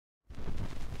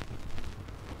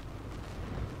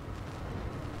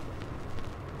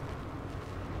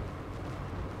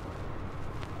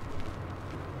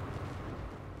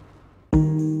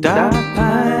Dark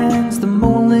pines, the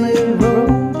moonlit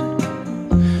road,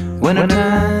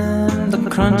 wintertime, the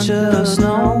crunch of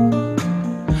snow.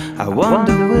 I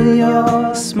wonder will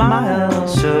your smile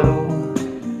show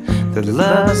that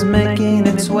love's making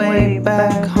its way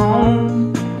back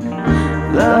home.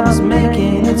 Love's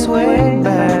making its way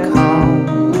back home.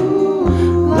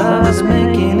 Love's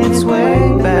making its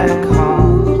way back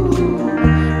home.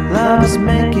 Love's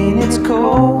making its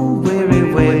cold,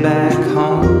 weary way back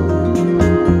home.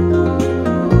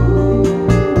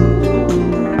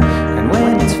 And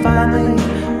when it's finally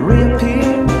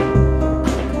reappeared,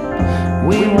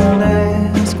 we won't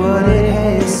ask what it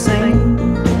has seen.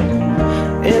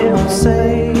 It won't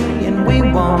say and we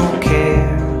won't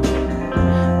care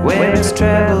where it's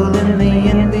traveled in the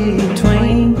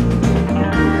in-between.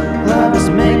 Love is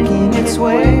making its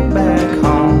way back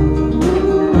home.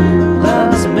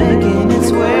 Love is making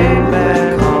its way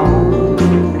back home.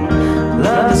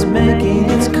 Love is making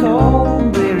its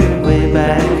cold, weary way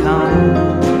back home.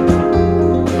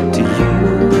 To you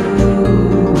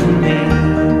and me.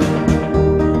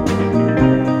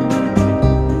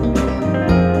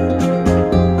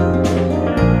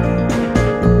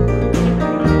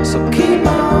 So keep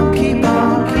on, keep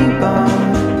on, keep on.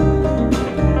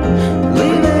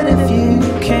 Leave it if you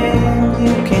can't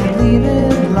leave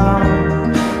it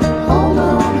long. Hold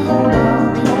on, hold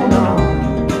on, hold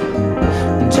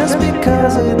on. Just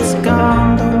because it's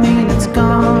gone don't mean it's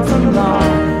gone for long.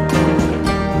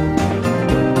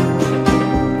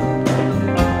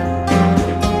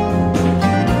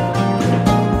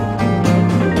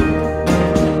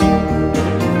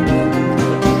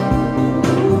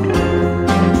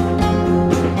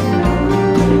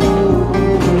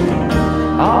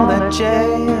 All that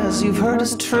jazz you've heard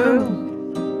is true.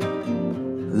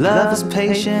 Love is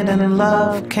patient and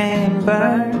love can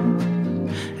burn,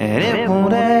 and it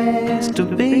won't ask to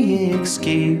be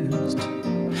excused,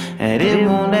 and it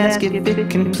won't ask if it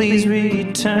can please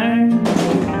return.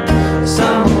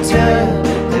 Some will tell you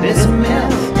that it's a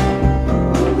myth,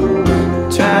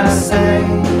 try to say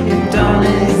it don't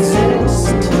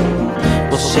exist.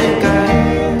 We'll shake our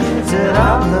heads at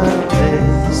all of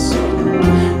this.